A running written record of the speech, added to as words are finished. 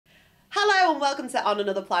Hello and welcome to On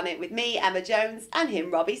Another Planet with me, Emma Jones, and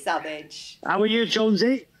him, Robbie Savage. How are you,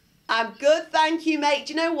 Jonesy? I'm good, thank you, mate.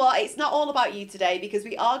 Do you know what? It's not all about you today because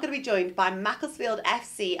we are going to be joined by Macclesfield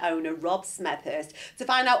FC owner Rob Smethurst to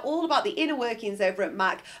find out all about the inner workings over at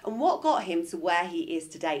Mac and what got him to where he is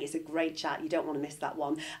today. It's a great chat. You don't want to miss that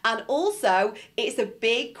one. And also, it's a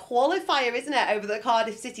big qualifier, isn't it, over the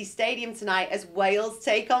Cardiff City Stadium tonight as Wales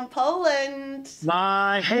take on Poland.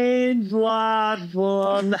 My hands lad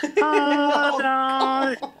one.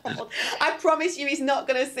 I promise you he's not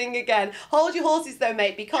going to sing again. Hold your horses though,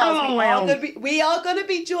 mate, because we are going to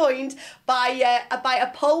be joined by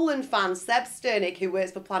a Poland fan, Seb Sternick, who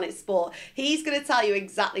works for Planet Sport. He's going to tell you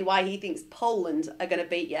exactly why he thinks Poland are going to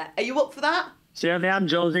beat you. Are you up for that? Certainly am,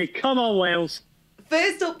 Jonesy. Come on, Wales.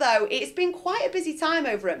 First up, though, it's been quite a busy time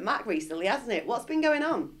over at Mac recently, hasn't it? What's been going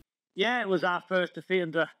on? Yeah, it was our first defeat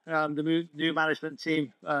under the new management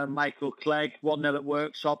team, Michael Clegg, 1-0 at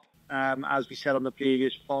Worksop, as we said on the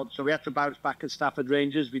previous pod. So we had to bounce back at Stafford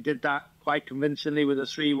Rangers. We did that quite convincingly with a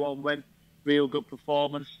 3-1 win, real good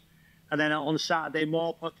performance. And then on Saturday,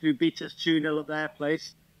 Morpeth, who beat us 2-0 at their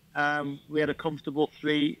place, we had a comfortable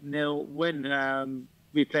 3-0 win.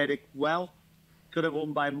 We played it well, could have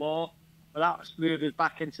won by more, but that moved us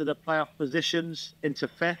back into the playoff positions, into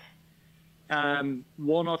fifth. 1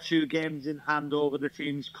 or 2 games in hand over the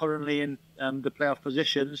teams currently in the playoff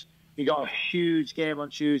positions. We got a huge game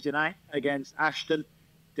on Tuesday night against Ashton.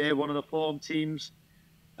 They're one of the form teams.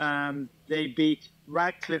 They beat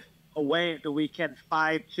Radcliffe away at the weekend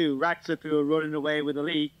 5-2. Radcliffe, who were running away with the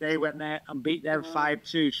league, they went there and beat them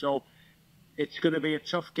 5-2. So it's going to be a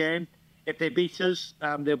tough game. If they beat us,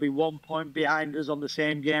 they'll be 1 point behind us on the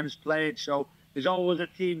same games played. So there's always a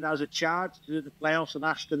team that has a chance to do the playoffs, and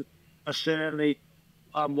Ashton are certainly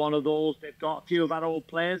one of those. They've got a few of our old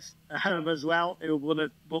players as well who will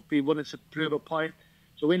be wanting to prove a point.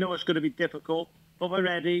 So we know it's going to be difficult, but we're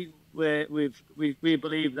ready. We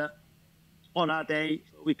believe that on our day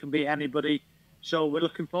we can beat anybody. So we're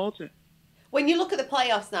looking forward to it. When you look at the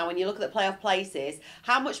playoffs now, when you look at the playoff places,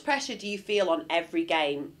 how much pressure do you feel on every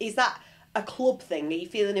game? Is that a club thing? Are you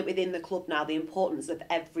feeling it within the club now, the importance of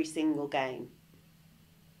every single game?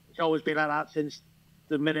 It's always been like that since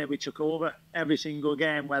the minute we took over. Every single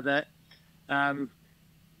game, whether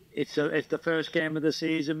it's the first game of the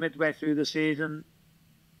season, midway through the season,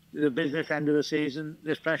 the business end of the season,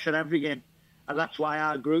 there's pressure every game. And that's why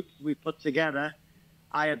our group we put together,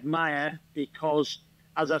 I admire, because,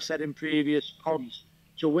 as I've said in previous pods,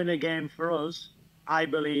 to win a game for us, I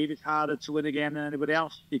believe it's harder to win a game than anybody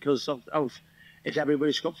else because of it's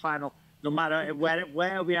everybody's cup final. No matter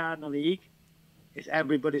where we are in the league, it's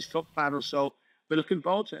everybody's cup final. So we're looking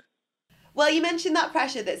forward to it. Well, you mentioned that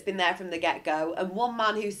pressure that's been there from the get-go, and one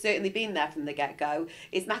man who's certainly been there from the get-go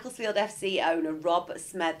is Macclesfield FC owner Rob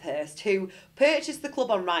Smethurst, who purchased the club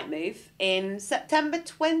on Rightmove in September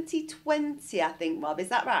 2020, I think, Rob. Is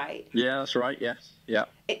that right? Yeah, that's right, yes. Yeah.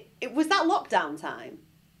 It was that lockdown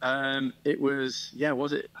time? It was, yeah,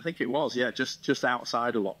 was it? I think it was, yeah, just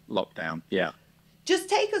outside of lockdown, yeah. Just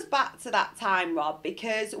take us back to that time, Rob,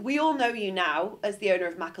 because we all know you now as the owner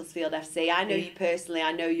of Macclesfield FC. I know you personally.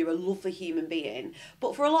 I know you're a lovely human being.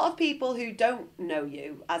 But for a lot of people who don't know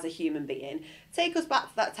you as a human being, take us back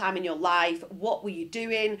to that time in your life. What were you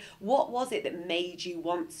doing? What was it that made you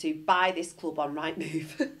want to buy this club on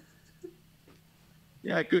Rightmove?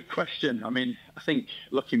 Yeah, good question. I mean, I think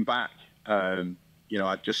looking back, I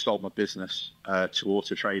just sold my business to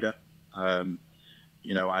Auto Trader. I'd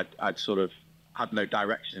sort of had no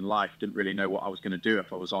direction in life, didn't really know what I was going to do,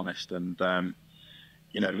 if I was honest. And,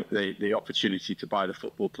 the opportunity to buy the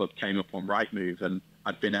football club came up on Rightmove, and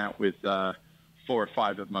I'd been out with 4 or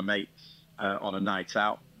 5 of my mates on a night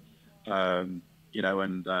out, and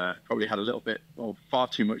probably had a little bit, or far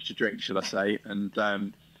too much to drink, should I say. And,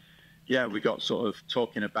 we got sort of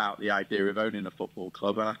talking about the idea of owning a football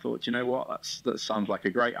club, and I thought, you know what, that sounds like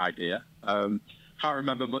a great idea. Can't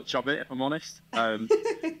remember much of it, if I'm honest. And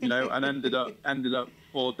ended up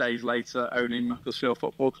 4 days later owning Macclesfield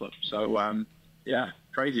Football Club. So,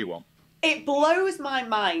 crazy one. It blows my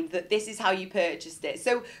mind that this is how you purchased it.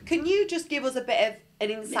 So can you just give us a bit of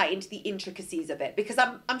an insight into the intricacies of it? Because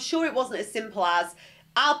I'm sure it wasn't as simple as,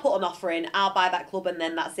 I'll put an offer in, I'll buy that club, and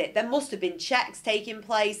then that's it. There must have been checks taking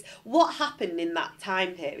place. What happened in that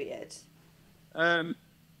time period?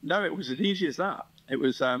 No, it was as easy as that. It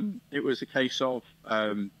was a case of,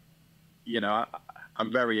 I'm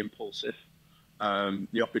very impulsive.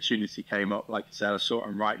 The opportunity came up, like I said, I saw it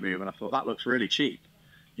on Rightmove, and I thought, that looks really cheap.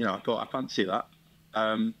 I thought, I fancy that.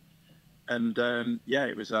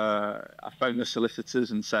 It was, I phoned the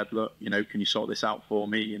solicitors and said, look, can you sort this out for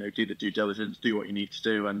me? Do the due diligence, do what you need to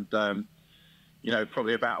do. And,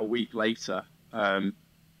 probably about a week later,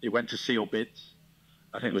 it went to seal bids.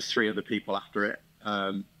 I think there was 3 other people after it.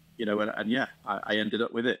 And yeah, I ended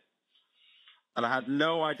up with it. And I had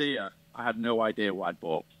no idea. What I'd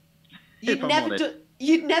bought. You'd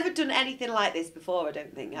never done anything like this before, I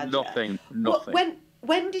don't think, had you? Nothing.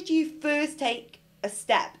 When did you first take a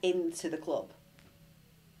step into the club?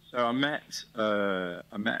 So I met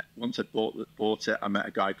once I bought it. I met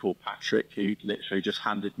a guy called Patrick who literally just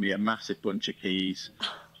handed me a massive bunch of keys,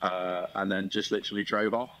 and then just literally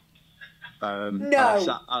drove off.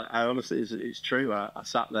 No, I honestly, it's true. I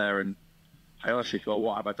sat there and I honestly thought,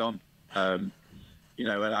 what have I done? And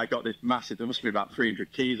I got this massive. There must be about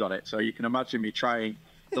 300 keys on it. So you can imagine me trying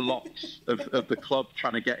the locks of the club,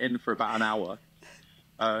 trying to get in for about an hour.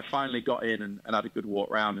 Finally got in and had a good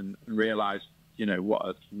walk around and realised,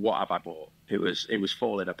 what have I bought? It was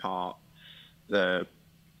falling apart.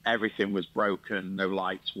 Everything was broken. No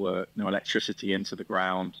lights worked. No electricity into the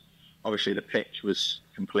ground. Obviously, the pitch was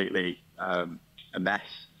completely a mess.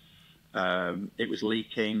 It was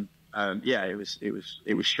leaking.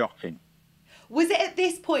 It was shocking. Was it at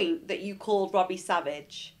this point that you called Robbie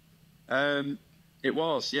savage? It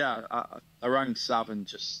was, yeah. I rang Sav and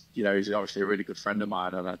just, he's obviously a really good friend of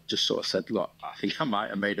mine, and I just sort of said, look, I think I might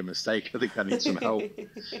have made a mistake. I think I need some help.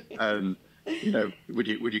 Would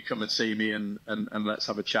you come and see me and let's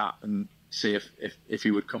have a chat and see if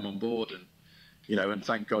he would come on board? And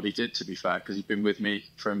thank God he did, to be fair, because he's been with me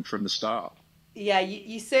from the start. Yeah,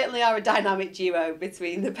 you certainly are a dynamic duo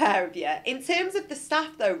between the pair of you. In terms of the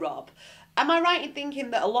staff, though, Rob, am I right in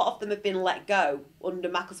thinking that a lot of them have been let go under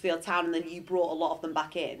Macclesfield Town and then you brought a lot of them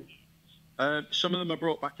back in? Some of them I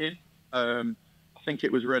brought back in. I think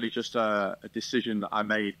it was really just a decision that I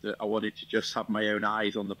made, that I wanted to just have my own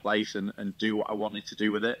eyes on the place and do what I wanted to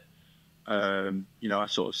do with it. I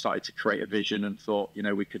sort of started to create a vision and thought,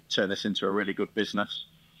 we could turn this into a really good business.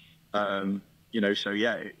 So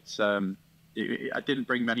yeah, I didn't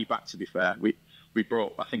bring many back, to be fair.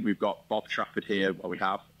 I think we've got Bob Trafford here. We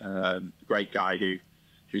have a great guy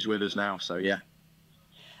who's with us now. So yeah.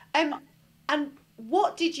 And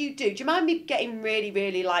what did you do? Do you mind me getting really,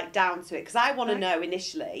 really down to it? Because I want to know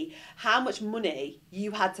initially how much money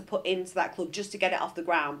you had to put into that club just to get it off the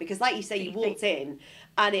ground. Because like you say, you walked in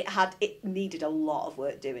and it needed a lot of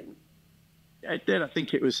work doing. Yeah, it did. I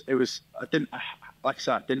think it was. I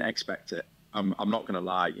didn't expect it. I'm not going to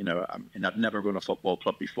lie. I'd never run a football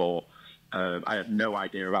club before. I had no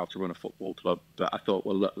idea how to run a football club, but I thought,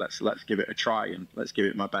 well, look, let's give it a try and let's give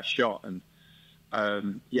it my best shot. And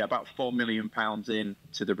about £4 million in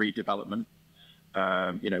to the redevelopment.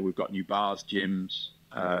 We've got new bars, gyms,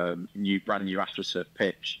 brand new AstroTurf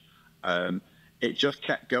pitch. It just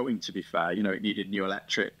kept going, to be fair. It needed new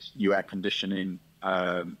electrics, new air conditioning.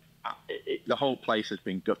 The whole place has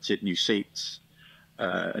been gutted, new seats,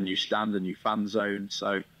 a new stand, a new fan zone.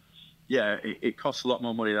 So, yeah, it costs a lot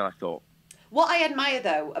more money than I thought. What I admire,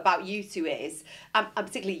 though, about you two is, and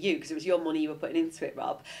particularly you, because it was your money you were putting into it,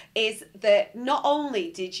 Rob, is that not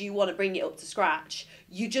only did you want to bring it up to scratch,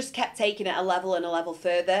 you just kept taking it a level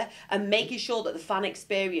further and making sure that the fan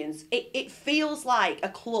experience, it feels like a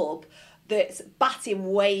club that's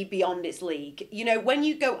batting way beyond its league. When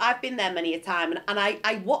you go, I've been there many a time, and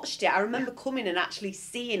I watched it. I remember coming and actually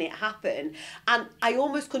seeing it happen, and I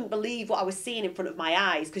almost couldn't believe what I was seeing in front of my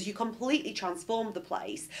eyes, because you completely transformed the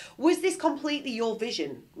place. Was this completely your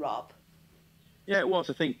vision, Rob? Yeah, it was.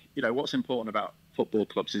 I think, what's important about football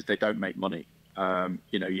clubs is they don't make money.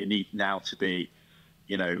 You need now to be,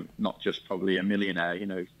 not just probably a millionaire, you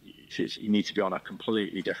need to be on a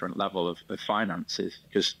completely different level of finances,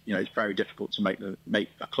 because it's very difficult to make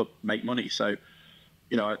a club make money. So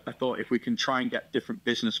I thought if we can try and get different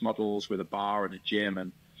business models with a bar and a gym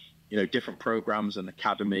and different programs and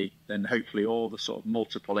academy, then hopefully all the sort of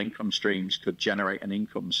multiple income streams could generate an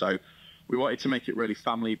income. So we wanted to make it really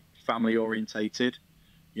family orientated,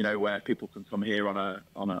 where people can come here on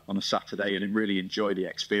a Saturday and really enjoy the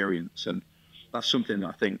experience. And that's something that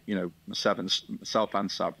I think, myself and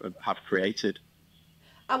Sav have created.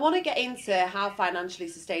 I want to get into how financially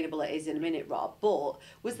sustainable it is in a minute, Rob, but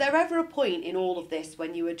was there ever a point in all of this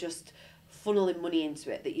when you were just funneling money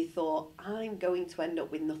into it that you thought, I'm going to end up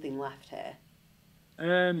with nothing left here?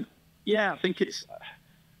 Yeah, I think it's,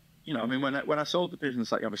 when I sold the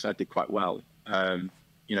business, obviously I did quite well,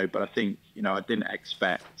 but I think, I didn't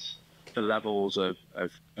expect the levels of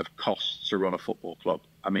costs to run a football club.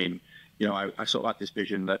 I sort of had this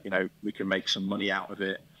vision that, we can make some money out of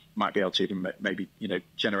it, might be able to even maybe,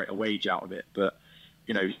 generate a wage out of it. But,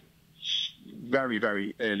 very,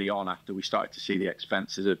 very early on, after we started to see the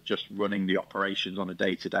expenses of just running the operations on a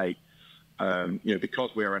day-to-day, Because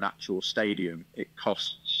we're an actual stadium, it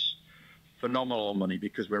costs phenomenal money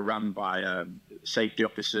because we're run by safety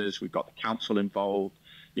officers. We've got the council involved.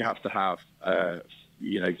 You have to have,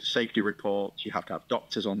 safety reports. You have to have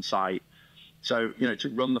doctors on site. So, to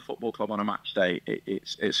run the football club on a match day,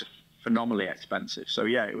 it's phenomenally expensive. So,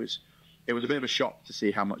 yeah, it was a bit of a shock to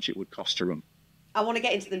see how much it would cost to run. I want to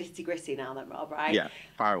get into the nitty-gritty now then, Rob, right? Yeah,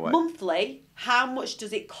 fire away. Monthly, how much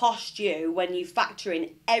does it cost you when you factor in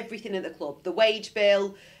everything at the club? The wage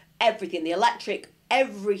bill, everything, the electric,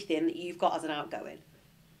 everything that you've got as an outgoing?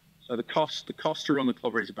 So the cost to run the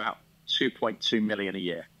club is about 2.2 million a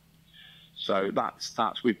year. So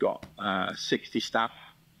that's we've got 60 staff.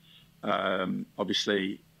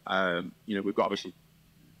 Obviously, we've got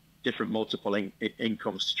different multiple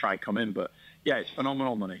incomes to try and come in, but yeah, it's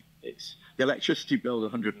phenomenal money. It's the electricity bill is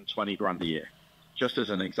 120 grand a year, just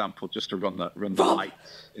as an example, just to run the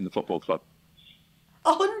lights in the football club.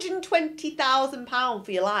 £120,000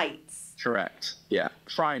 for your lights. Correct. Yeah,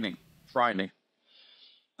 frightening,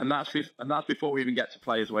 and that's before we even get to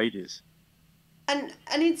players' wages. And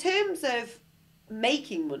in terms of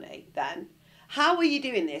making money, then how are you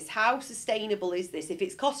doing this? How sustainable is this? If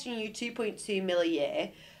it's costing you 2.2 mil a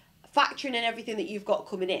year, factoring in everything that you've got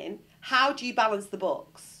coming in, how do you balance the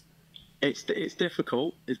books? It's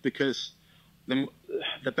difficult. It's because the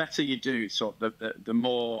better you do, the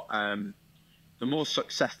more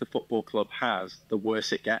success the football club has, the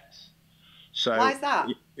worse it gets. So why is that?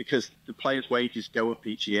 Because the players' wages go up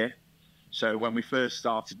each year. So when we first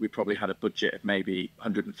started, we probably had a budget of maybe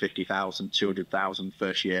 150,000, 200,000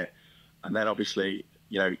 first year, and then obviously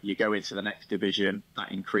you go into the next division,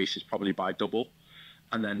 that increases probably by double,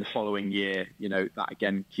 and then the following year that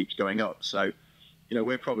again keeps going up. So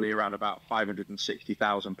we're probably around about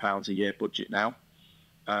 £560,000 a year budget now.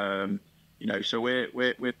 So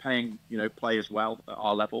we're paying players well at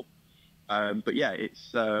our level, but yeah,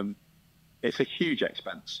 it's a huge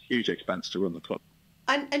expense to run the club.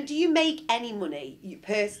 And do you make any money, you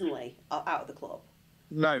personally, out of the club?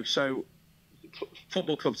 No, so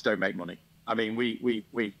football clubs don't make money. I mean, we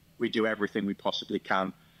do everything we possibly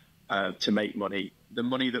can to make money. The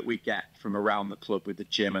money that we get from around the club with the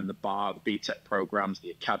gym and the bar, the BTEC programs,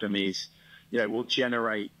 the academies, will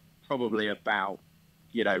generate probably about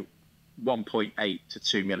 1.8 to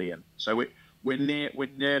 2 million. So we're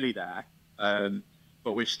nearly there,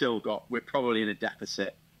 but we're probably in a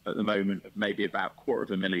deficit at the moment of maybe about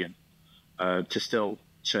 $250,000 to still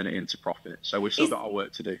turn it into profit. So we've still got our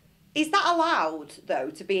work to do. Is that allowed though,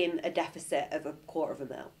 to be in a deficit of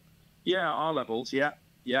 $250,000? Yeah, our levels, yeah.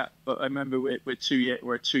 But I remember we're a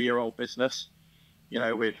 2-year-old business.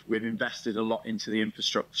 We've invested a lot into the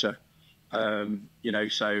infrastructure.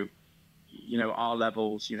 So our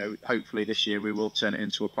levels. Hopefully this year we will turn it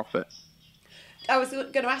into a profit. I was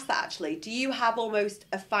going to ask that actually. Do you have almost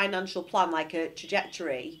a financial plan, like a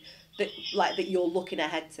trajectory that you're looking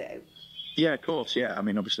ahead to? Yeah, of course. Yeah, I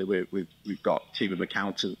mean, obviously we've got a team of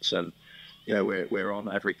accountants, and we're on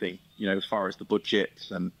everything. As far as the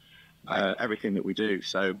budgets and everything that we do.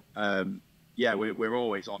 So we're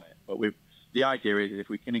always on it. But the idea is if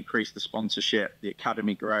we can increase the sponsorship, the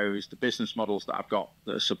academy grows, the business models that I've got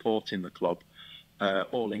that are supporting the club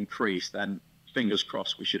all increase, then fingers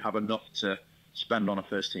crossed we should have enough to spend on a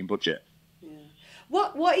first team budget. Yeah.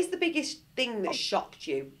 What is the biggest thing that shocked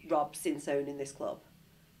you, Rob, since owning this club?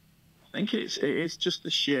 I think it's just the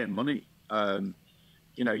sheer money. Everyone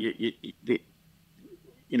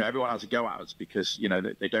has a go at us because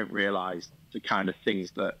they don't realise the kind of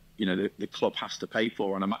things that the club has to pay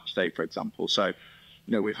for on a match day, for example. So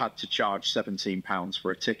we've had to charge £17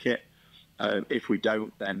 for a ticket. If we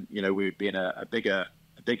don't, then we'd be in a bigger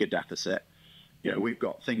deficit. We've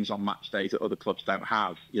got things on match days that other clubs don't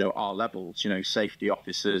have. Our levels, safety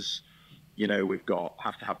officers. We've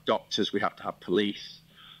have to have doctors. We have to have police.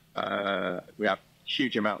 We have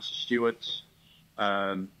huge amounts of stewards. We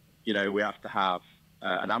have to have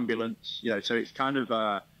an ambulance. So it's kind of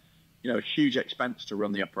a huge expense to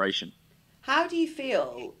run the operation. How do you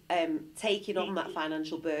feel taking on that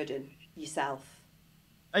financial burden yourself?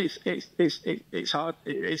 It's hard.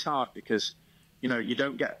 It's hard because you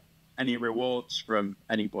don't get any rewards from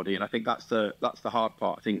anybody, and I think that's the hard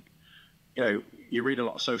part. I think you read a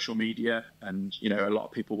lot of social media, and a lot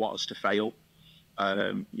of people want us to fail.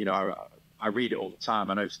 I read it all the time.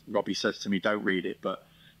 I know Robbie says to me, "Don't read it," but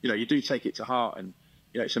you do take it to heart, and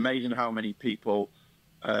it's amazing how many people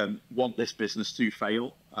want this business to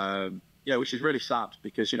fail. Which is really sad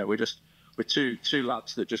because we're two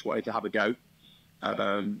lads that just wanted to have a go.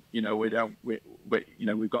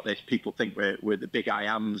 We've got this. People think we're the big I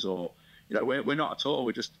ams, or you know, we're not at all.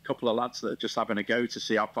 We're just a couple of lads that are just having a go to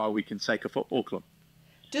see how far we can take a football club.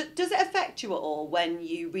 Does it affect you at all when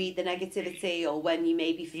you read the negativity or when you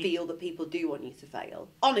maybe feel that people do want you to fail?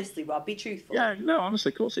 Honestly, Rob, be truthful. Yeah, no,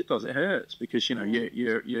 honestly, of course it does. It hurts because, you know,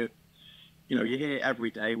 you hear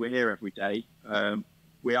every day. We're here every day.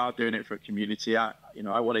 We are doing it for a community. I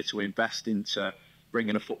wanted to invest into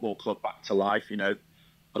bringing a football club back to life. You know,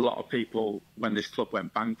 a lot of people, when this club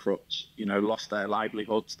went bankrupt, you know, lost their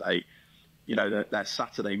livelihoods. Their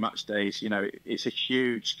Saturday match days, you know, it's a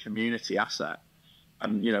huge community asset.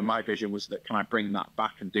 And, you know, my vision was that, can I bring that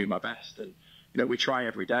back and do my best? And, you know, we try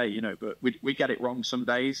every day, you know, but we get it wrong some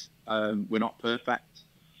days. We're not perfect.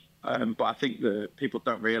 But I think that people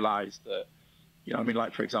don't realise that, you know, I mean,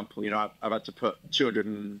 like, for example, you know, I've had to put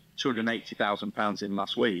 £280,000 in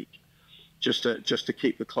last week just to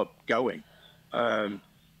keep the club going. You know,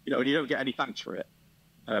 and you don't get any thanks for it.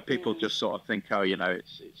 People just sort of think, oh, you know,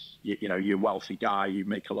 you know, you're a wealthy guy, you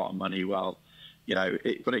make a lot of money. Well, you know,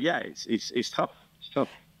 it's tough. It's tough.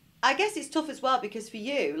 I guess it's tough as well because for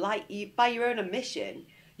you, by your own admission,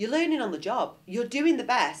 you're learning on the job. You're doing the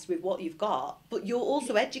best with what you've got, but you're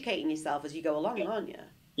also educating yourself as you go along, aren't you?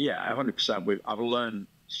 Yeah, 100%. I've learned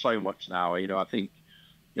so much now. You know, I think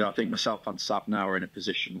myself and Sav now are in a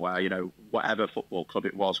position where, you know, whatever football club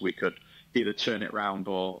it was, we could either turn it around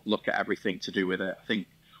or look at everything to do with it. I think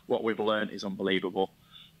what we've learned is unbelievable.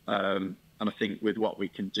 And I think with what we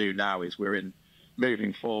can do now is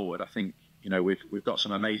moving forward. I think, you know, we've got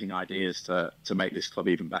some amazing ideas to make this club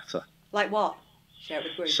even better. Like what? Share it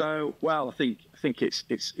with me. So, well, I think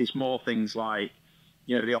it's more things like,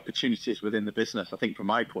 you know, the opportunities within the business. I think from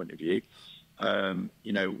my point of view,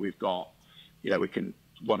 you know, we've got, you know, we can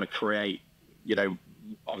want to create, you know,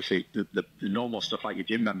 obviously the normal stuff like your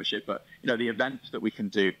gym membership, but, you know, the events that we can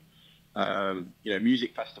do, you know,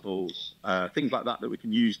 music festivals, things like that we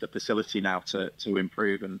can use the facility now to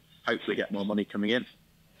improve and hopefully get more money coming in.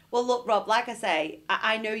 Well, look, Rob, like I say,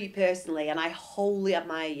 I know you personally and I wholly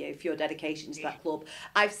admire you for your dedication to that club.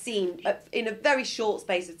 I've seen in a very short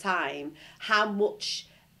space of time how much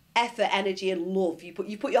effort, energy and love you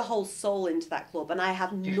put your whole soul into that club, and I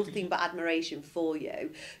have nothing but admiration for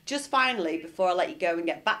you. Just finally, before I let you go and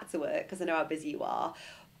get back to work, because I know how busy you are,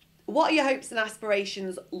 what are your hopes and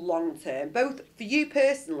aspirations long term, both for you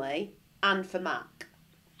personally and for Mac?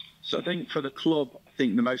 So I think for the club, I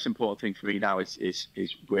think the most important thing for me now is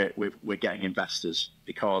we're getting investors,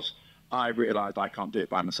 because I realised I can't do it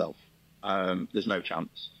by myself. There's no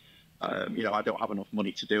chance. You know, I don't have enough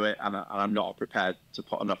money to do it, and I'm not prepared to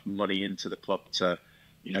put enough money into the club to,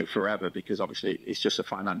 you know, forever, because obviously it's just a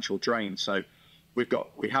financial drain. So we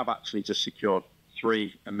have actually just secured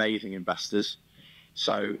 3 amazing investors.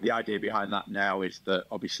 So the idea behind that now is that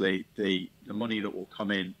obviously the money that will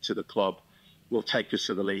come in to the club will take us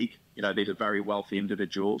to the league. You know, these are very wealthy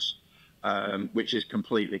individuals, which is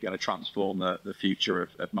completely going to transform the future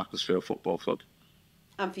of Macclesfield Football Club.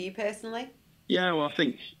 And for you personally? Yeah, well, I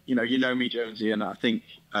think, you know me, Jonesy, and I think,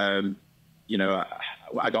 you know,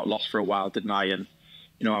 I got lost for a while, didn't I? And,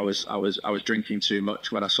 you know, I was drinking too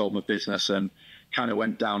much when I sold my business and kind of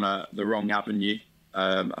went down the wrong avenue.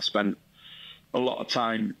 I spent a lot of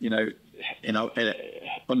time, you know,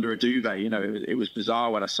 under a duvet. You know, it was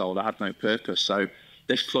bizarre when I sold. I had no purpose. So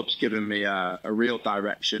this club's given me a real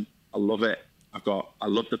direction. I love it. I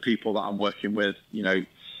love the people that I'm working with. You know,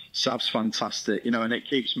 Sav's fantastic. You know, and it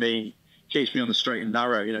keeps me on the straight and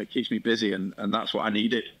narrow. You know, it keeps me busy, and that's what I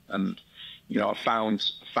needed. And you know, I found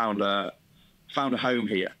a home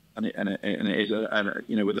here, and it is,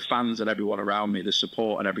 you know, with the fans and everyone around me, the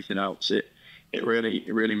support and everything else, it really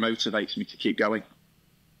motivates me to keep going.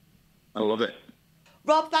 I love it.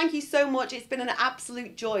 Rob, thank you so much. It's been an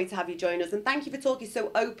absolute joy to have you join us, and thank you for talking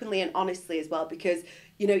so openly and honestly as well, because,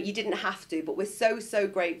 you know, you didn't have to, but we're so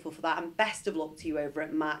grateful for that, and best of luck to you over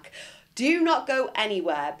at Mac. Do not go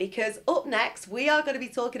anywhere, because up next we are going to be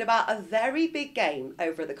talking about a very big game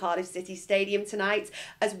over at the Cardiff City Stadium tonight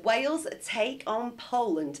as Wales take on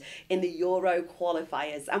Poland in the Euro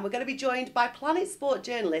qualifiers, and we're going to be joined by Planet Sport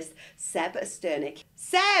journalist Seb Sternick.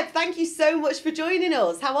 Seb, thank you so much for joining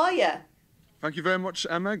us. How are you? Thank you very much,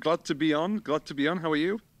 Emma. Glad to be on. How are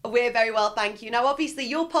you? We're very well, thank you. Now, obviously,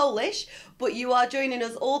 you're Polish, but you are joining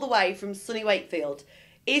us all the way from sunny Wakefield.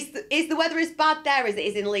 Is the weather as bad there as it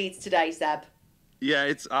is in Leeds today, Seb? Yeah,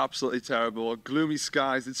 it's absolutely terrible. Gloomy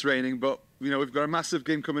skies. It's raining, but you know we've got a massive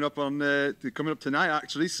game coming up tonight,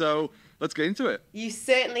 actually. So let's get into it. You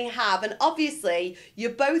certainly have, and obviously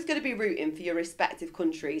you're both going to be rooting for your respective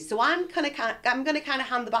countries. So I'm going to kind of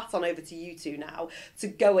hand the baton over to you two now to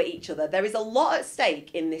go at each other. There is a lot at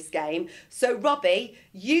stake in this game. So Robbie,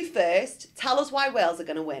 you first. Tell us why Wales are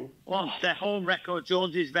going to win. Well, their home record,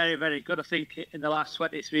 Jones, is very, very good. I think in the last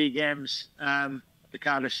 23 games, the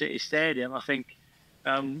Cardiff City Stadium, I think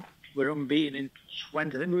we're unbeaten in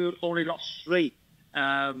 20. I think we only lost 3.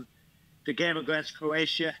 The game against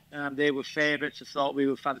Croatia, they were favourites. I thought we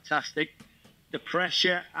were fantastic. The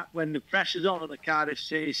pressure, when the pressure's on at the Cardiff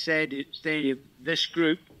City Stadium, this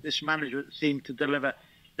group, this management seemed to deliver.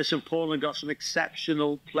 Listen, Poland got some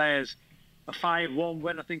exceptional players. A 5-1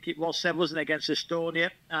 win, I think it was, Seb, wasn't it, against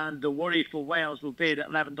Estonia? And the worry for Wales will be that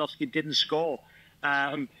Lewandowski didn't score.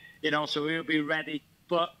 So we'll be ready.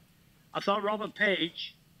 But I thought Robert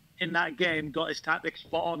Page, in that game, got his tactics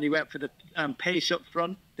spot on. He went for the pace up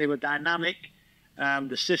front. They were dynamic.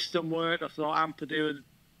 The system worked. I thought Ampadu and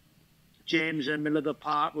James in the middle of the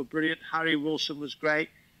park were brilliant. Harry Wilson was great.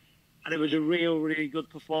 And it was a really good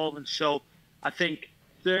performance. So I think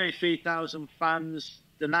 33,000 fans,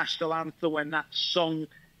 the national anthem, when that's sung,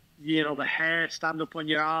 the hair stand up on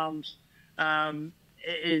your arms. It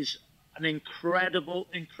is an incredible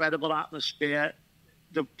atmosphere.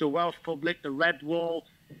 The Welsh public, the Red Wall,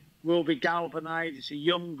 will be galvanised. It's a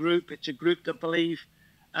young group. It's a group that believe.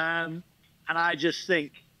 And I just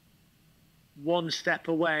think one step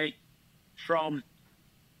away from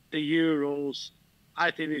the Euros,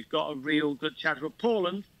 I think we've got a real good chance. But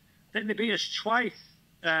Poland, I think they beat us twice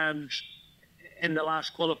in the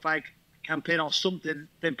last qualifying campaign or something.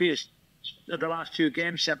 They beat us at the last 2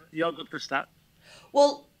 games. You're good for stat.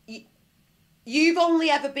 Well, Wales have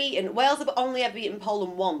only ever beaten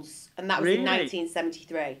Poland once, and that was in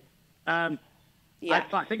 1973. Yeah.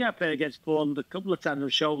 I think I played against Poland a couple of times. I'm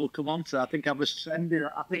sure we'll come on to that. I think I was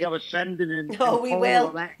sending in. Oh, we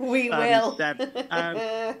will. We will. I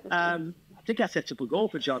think I set up a goal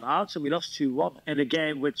for John Hart, so we lost 2-1 in a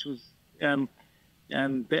game which was a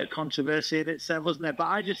bit of controversy in itself, wasn't there? But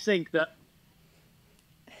I just think that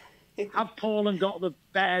have Poland got the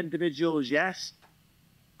better individuals? Yes.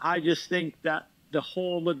 I just think that the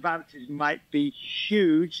home advantage might be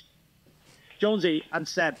huge. Jonesy and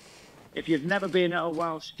Seb, if you've never been at a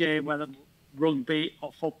Welsh game, whether rugby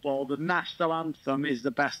or football, the national anthem is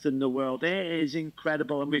the best in the world. It is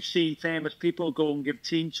incredible. And we've seen famous people go and give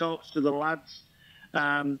team talks to the lads,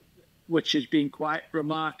 which has been quite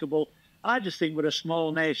remarkable. I just think we're a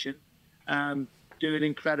small nation doing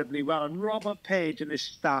incredibly well. And Robert Page and his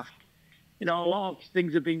staff, a lot of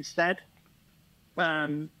things have been said,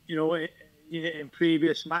 in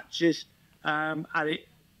previous matches. And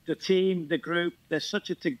the team, the group, there's such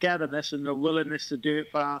a togetherness and a willingness to do it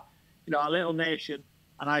for our little nation,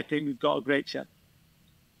 and I think we've got a great chance.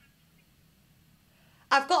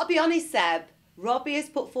 I've got to be honest, Seb, Robbie has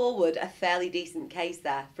put forward a fairly decent case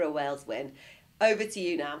there for a Wales win. Over to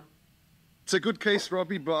you now. It's a good case,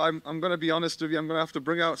 Robbie, but I'm going to be honest with you. I'm going to have to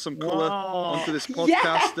bring out some colour onto this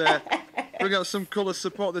podcast. Yeah. Bring out some colour,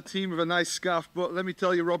 support the team with a nice scarf. But let me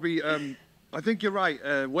tell you, Robbie, I think you're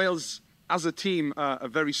right. Wales as a team are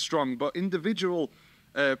very strong, but individual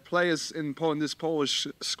players in Poland, this Polish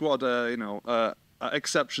squad, are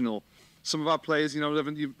exceptional. Some of our players,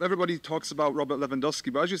 everybody talks about Robert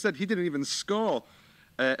Lewandowski, but as you said, he didn't even score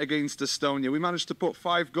against Estonia. We managed to put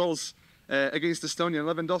 5 goals against Estonia.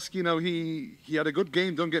 Lewandowski, he had a good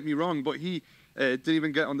game, don't get me wrong, but he didn't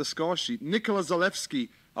even get on the score sheet. Nikola Zalewski,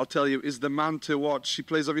 I'll tell you, is the man to watch. He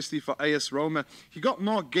plays obviously for AS Roma. He got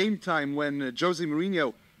more game time when Jose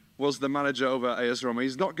Mourinho was the manager over AS Roma.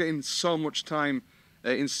 He's not getting so much time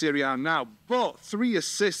in Serie A now, but 3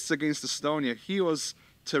 assists against Estonia. He was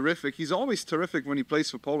terrific. He's always terrific when he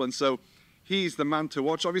plays for Poland, so he's the man to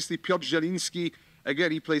watch. Obviously, Piotr Zielinski,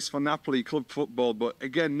 again, he plays for Napoli, club football, but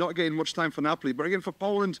again, not getting much time for Napoli. But again, for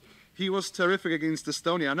Poland, he was terrific against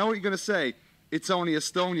Estonia. I know what you're going to say. It's only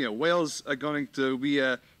Estonia. Wales are going to be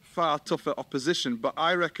a far tougher opposition, but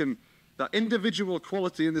I reckon that individual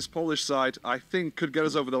quality in this Polish side, I think, could get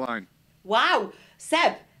us over the line. Wow.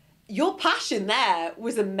 Seb, your passion there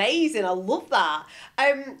was amazing. I love that.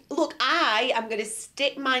 Look, I am going to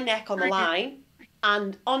stick my neck on the line.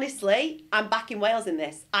 And honestly, I'm backing Wales in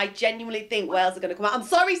this. I genuinely think Wales are going to come out. I'm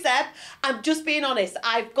sorry, Seb. I'm just being honest.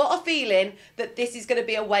 I've got a feeling that this is going to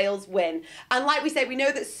be a Wales win. And like we say, we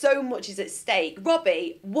know that so much is at stake.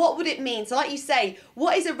 Robbie, what would it mean? So like you say,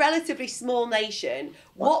 what is a relatively small nation?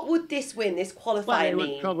 What would this win, this qualifier mean?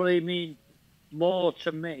 It would probably mean more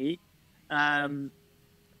to me than...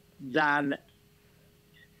 I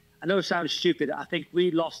know it sounds stupid. I think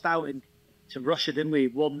we lost out to Russia, didn't we?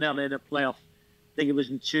 1-0 in a playoff. I think it was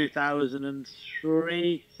in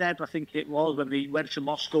 2003, Seb, I think it was, when we went to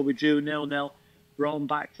Moscow, we drew 0-0, brought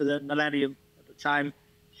back to the Millennium at the time,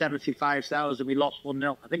 75,000, we lost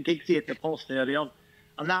 1-0. I think Giggsy hit the post early on.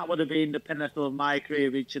 And that would have been the pinnacle of my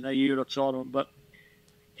career, reaching a Euro tournament. But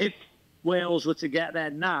if Wales were to get there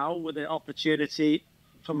now, with the opportunity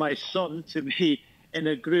for my son to be in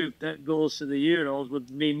a group that goes to the Euros,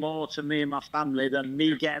 would mean more to me and my family than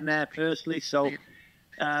me getting there personally. So,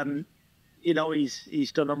 you know,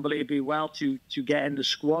 he's done unbelievably well to get in the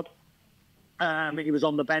squad. He was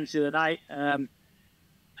on the bench the other night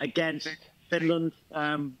against Finland.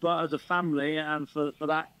 But as a family, and for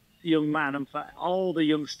that young man, and for all the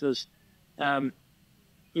youngsters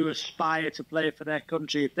who aspire to play for their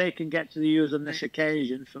country, if they can get to the Euros on this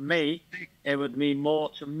occasion, for me, it would mean more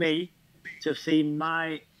to me to see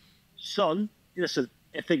my son. Listen,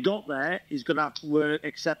 if they got there, he's going to have to work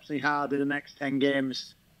exceptionally hard in the next 10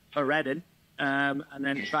 games for Reading, and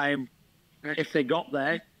then try and, if they got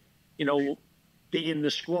there, you know, be in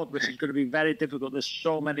the squad, which is going to be very difficult. There's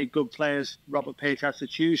so many good players Robert Page has to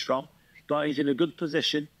choose from, but he's in a good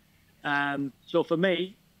position. So for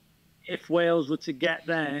me, if Wales were to get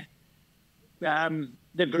there,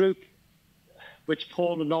 the group which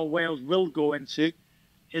Poland or Wales will go into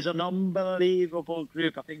is an unbelievable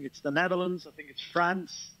group. I think it's the Netherlands, I think it's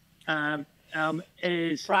France. France.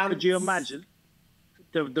 Could you imagine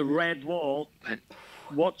the red wall,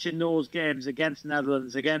 watching those games against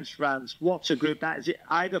Netherlands, against France? What's a group that is,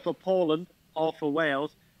 either for Poland or for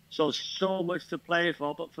Wales? So much to play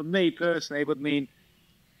for. But for me personally, it would mean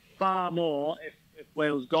far more if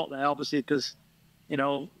Wales got there, obviously, because, you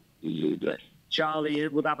know, Charlie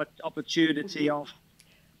would have an opportunity of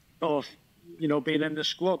you know, being in the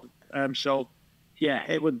squad. So, yeah,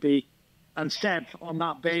 it would be. And Seb, on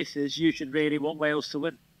that basis, you should really want Wales to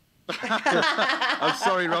win. I'm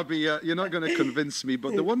sorry, Robbie, you're not going to convince me.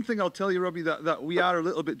 But the one thing I'll tell you, Robbie, that we are a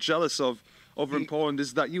little bit jealous of over in Poland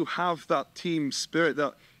is that you have that team spirit,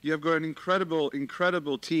 that you have got an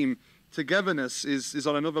incredible team. Togetherness is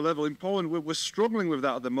on another level. In Poland, we're struggling with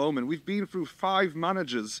that at the moment. We've been through 5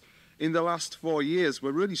 managers in the last 4 years.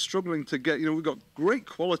 We're really struggling to get, you know, we've got great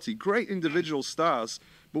quality, great individual stars,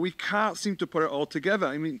 but we can't seem to put it all together.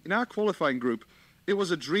 I mean, in our qualifying group, it was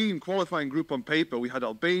a dream qualifying group on paper. We had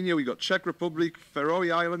Albania, we got Czech Republic, Faroe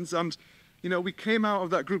Islands, and, you know, we came out of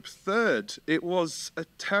that group 3rd. It was a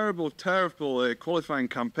terrible qualifying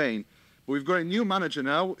campaign. But we've got a new manager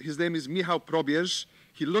now. His name is Michał Probierz.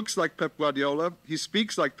 He looks like Pep Guardiola. He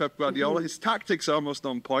speaks like Pep Guardiola. His tactics are almost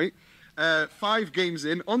on point. 5 games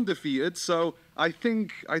in, undefeated. So I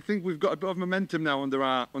think we've got a bit of momentum now under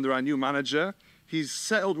our new manager. He's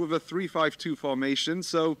settled with a 3-5-2 formation.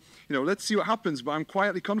 So, you know, let's see what happens. But I'm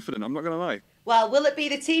quietly confident. I'm not going to lie. Well, will it be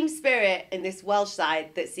the team spirit in this Welsh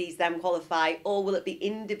side that sees them qualify, or will it be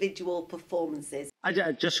individual performances?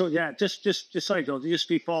 Sorry, Don, just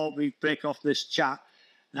before we break off this chat,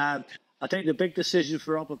 I think the big decision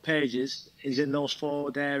for Robert Page is in those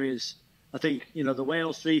forward areas. I think, you know, the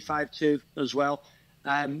Wales 3-5-2 as well.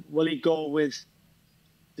 Will he go with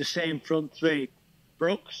the same front three?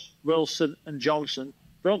 Brooks, Wilson and Johnson.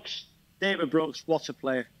 David Brooks, what a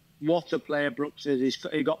player. What a player Brooks is.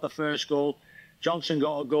 He got the first goal. Johnson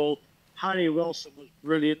got a goal. Harry Wilson was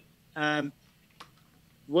brilliant.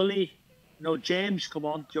 Will he? No, James, come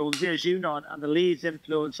on, Jonesy, as you know, and the Leeds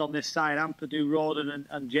influence on this side, Ampadu, Rawdon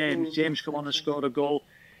and James. James come on and scored a goal.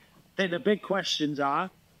 I think the big questions are,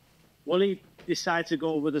 will he decide to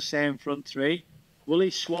go with the same front three? Will he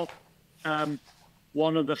swap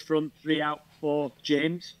one of the front three out for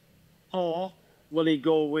James? Or will he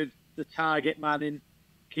go with the target man in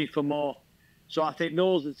Kiefer Moore? So I think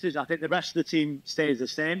those are the decisions. I think the rest of the team stays the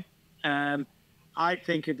same. I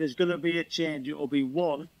think if there's going to be a change, it will be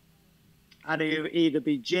one, and it'll either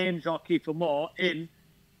be James or Kiefer Moore in.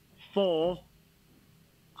 4,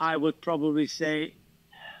 I would probably say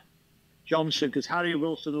Johnson, because Harry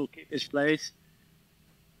Wilson will keep his place.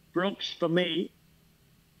 Brooks, for me,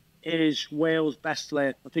 is Wales' best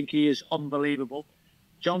player. I think he is unbelievable.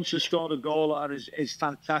 Johnson scored a goal and is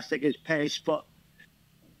fantastic, his pace, but,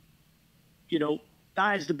 you know,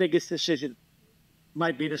 that is the biggest decision.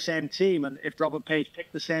 Might be the same team, and if Robert Page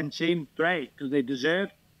picked the same team, great, because they deserve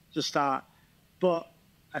to start. But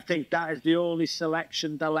I think that is the only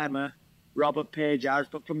selection dilemma Robert Page has.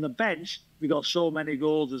 But from the bench, we got so many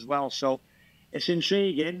goals as well. So it's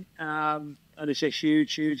intriguing, and it's a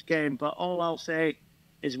huge game. But all I'll say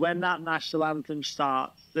is when that national anthem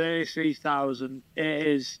starts, 33,000, it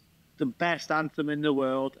is the best anthem in the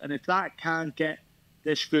world. And if that can't get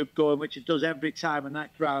this group going, which it does every time in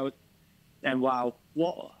that crowd, then wow,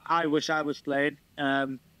 what I wish I was playing.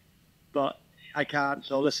 But I can't.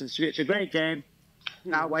 So listen, it's a great game.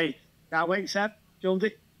 Can't wait, Seb,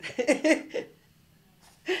 Jonesy.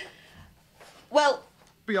 Well,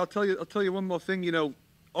 I'll tell you one more thing. You know,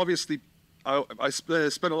 obviously, I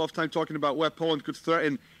spent a lot of time talking about where Poland could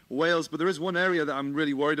threaten Wales, but there is one area that I'm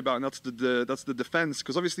really worried about, and that's the defence.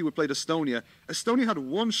 Because obviously we played Estonia. Estonia had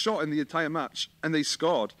one shot in the entire match, and they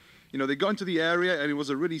scored. You know, they got into the area, and it was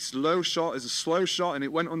a really slow shot. It's a slow shot, and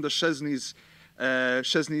it went under Szczesny's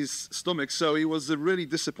stomach. So it was a really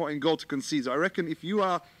disappointing goal to concede. I reckon if you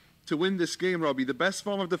are to win this game, Robbie, the best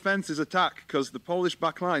form of defence is attack, because the Polish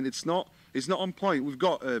back line, it's not on point. We've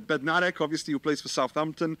got Bednarek, obviously, who plays for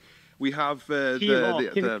Southampton. We have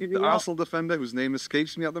the Arsenal defender, whose name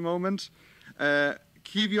escapes me at the moment.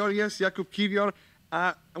 Kiwior, yes, Jakub Kiwior.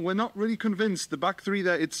 And we're not really convinced. The back three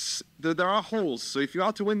there, there are holes. So if you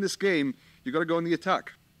are to win this game, you've got to go on the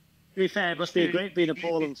attack. To be fair, it must be great being a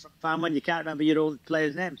Poland fan when you can't remember your own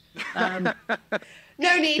players' names.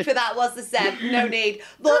 No need for that, was the Seb. No need.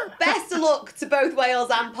 Look, best of luck to both Wales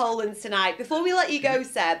and Poland tonight. Before we let you go,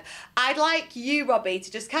 Seb, I'd like you, Robbie, to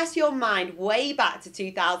just cast your mind way back to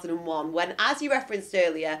 2001 when, as you referenced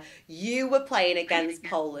earlier, you were playing against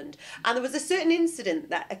Poland. And there was a certain incident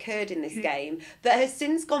that occurred in this game that has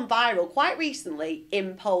since gone viral quite recently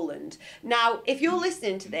in Poland. Now, if you're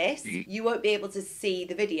listening to this, you won't be able to see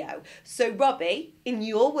the video. So, Robbie, in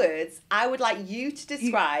your words, I would like you to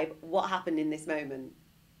describe what happened in this moment.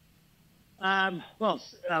 Well,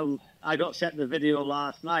 I got sent the video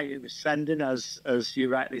last night. It was trending, as you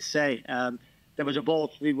rightly say. There was a ball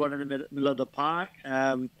to be won in the middle of the park.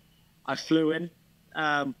 I flew in.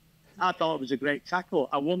 I thought it was a great tackle.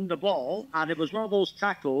 I won the ball, and it was one of those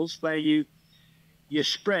tackles where you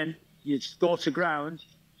sprint, you go to ground,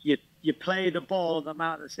 you play the ball and the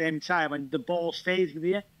man at the same time, and the ball stays with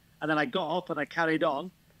you. And then I got up and I carried on,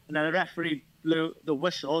 and then the referee blew the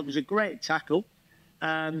whistle. It was a great tackle.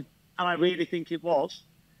 And I really think it was.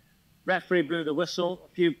 Referee blew the whistle.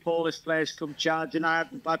 A few Polish players come charging. I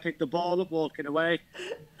picked the ball up, walking away,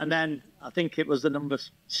 and then I think it was the number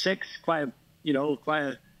 6, quite a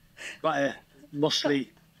muscly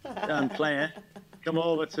player, come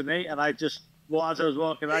over to me, and as I was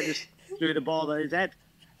walking, I just threw the ball at his head,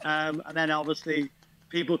 and then obviously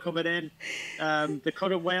people coming in. The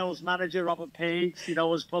current Wales manager, Robert Page,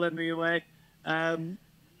 was pulling me away, and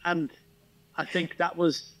I think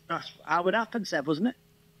that's how it happened, Seb, wasn't it?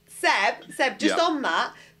 Seb, just on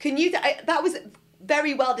that, can you? That was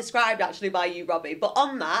very well described actually by you, Robbie. But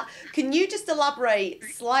on that, can you just elaborate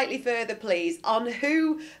slightly further, please, on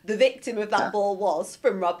who the victim of that ball was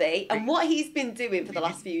from Robbie and what he's been doing for the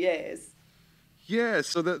last few years? Yeah,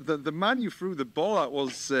 so the man you threw the ball at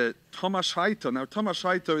was Tomasz Hajto. Now, Tomasz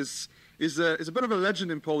Hajto is a bit of a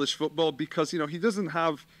legend in Polish football because, he doesn't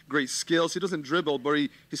have great skills. He doesn't dribble, but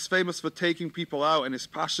he's famous for taking people out and his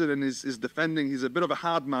passion and his defending. He's a bit of a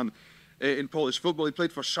hard man in Polish football. He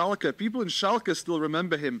played for Schalke. People in Schalke still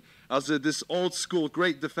remember him as this old-school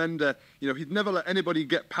great defender. He'd never let anybody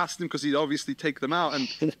get past him because he'd obviously take them out. And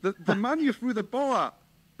the man you threw the ball at,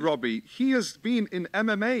 Robbie, he has been in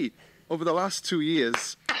MMA over the last 2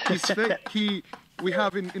 years. We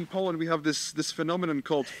have in Poland, we have this phenomenon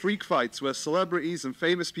called freak fights where celebrities and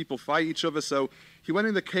famous people fight each other. So he went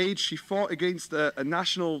in the cage, he fought against a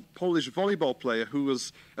national Polish volleyball player who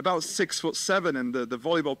was about 6'7", and the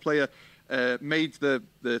volleyball player made the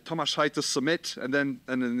Tomasz Hajto submit, and then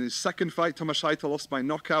in his second fight, Tomasz Hajto lost by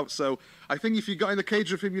knockout. So I think if you got in the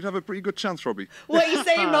cage with him, you'd have a pretty good chance, Robbie. What are you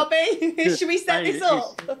saying, Robbie? Should we set this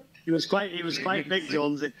up? He was quite big,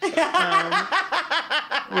 Jonesy.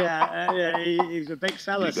 He's a big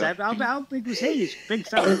fella, Seb. How big was he? He's a big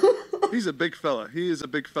fella. He's a big fella. He is a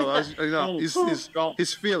big fella.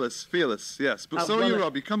 He's fearless, yes. But so are you,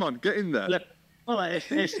 Robbie. Come on, get in there. Look, well,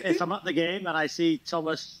 if I'm at the game and I see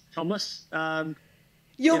Thomas,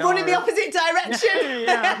 you're running the opposite direction.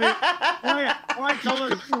 Why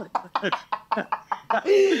Thomas?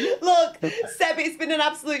 Look, Seb, it's been an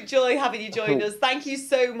absolute joy having you join us. Thank you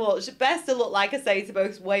so much. Best of luck, like I say, to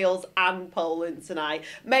both Wales and Poland tonight.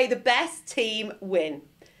 May the best team win.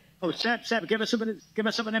 Oh, Seb, give us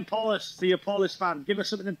something in Polish to your Polish fan. Give us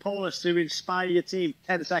something in Polish to inspire your team.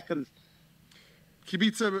 10 seconds.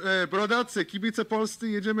 Kibice brodacy, kibice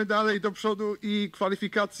polscy, jedziemy dalej do przodu I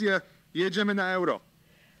kwalifikacje, jedziemy na Euro.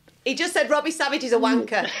 He just said Robbie Savage is a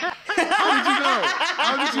wanker.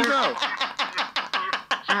 How did you know?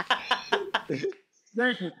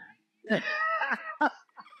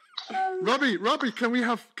 Robbie, can we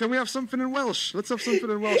have something in Welsh? Let's have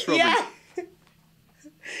something in Welsh, Robbie. Yeah.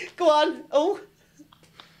 Go on. Oh.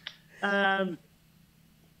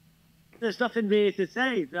 There's nothing really to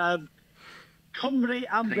say. Cymru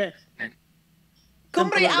am byth.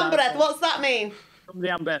 Cymru Ambeth, what's that mean? Cymru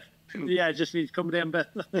Ambeth. Yeah, it just means Cymru Ambeth.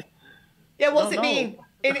 Yeah, what's it mean?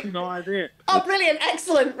 No idea. Oh, brilliant.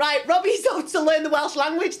 Excellent. Right, Robbie's off to learn the Welsh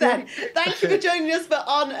language then. Thank you for joining us for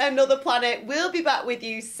On Another Planet. We'll be back with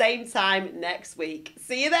you same time next week.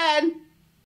 See you then.